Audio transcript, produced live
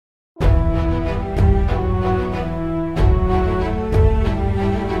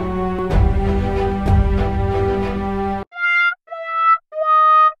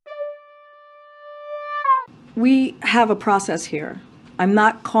have a process here. I'm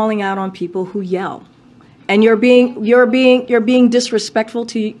not calling out on people who yell. And you're being disrespectful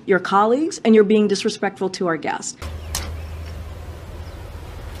to your colleagues, and you're being disrespectful to our guests.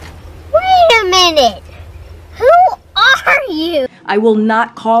 Wait a minute. Who are you? I will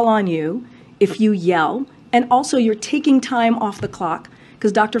not call on you if you yell. And also, you're taking time off the clock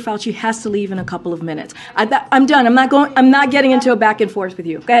because Dr. Fauci has to leave in a couple of minutes. I'm done. I'm not getting into a back and forth with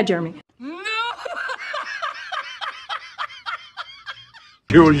you. Go ahead, Jeremy. No.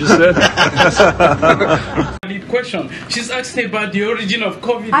 Hear what you said? Question. She's asking about the origin of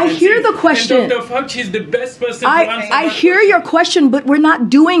COVID-19. I hear the question. And Dr. Fauci is the best person to answer I hear your question, but we're not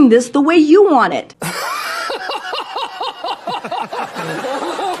doing this the way you want it.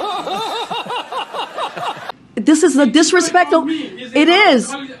 This is a disrespectful. It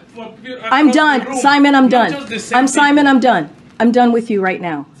is. I'm done. Simon, I'm done. I'm Simon, I'm done. I'm done with you right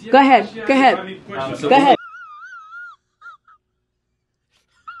now. Go ahead. Go ahead. Go ahead.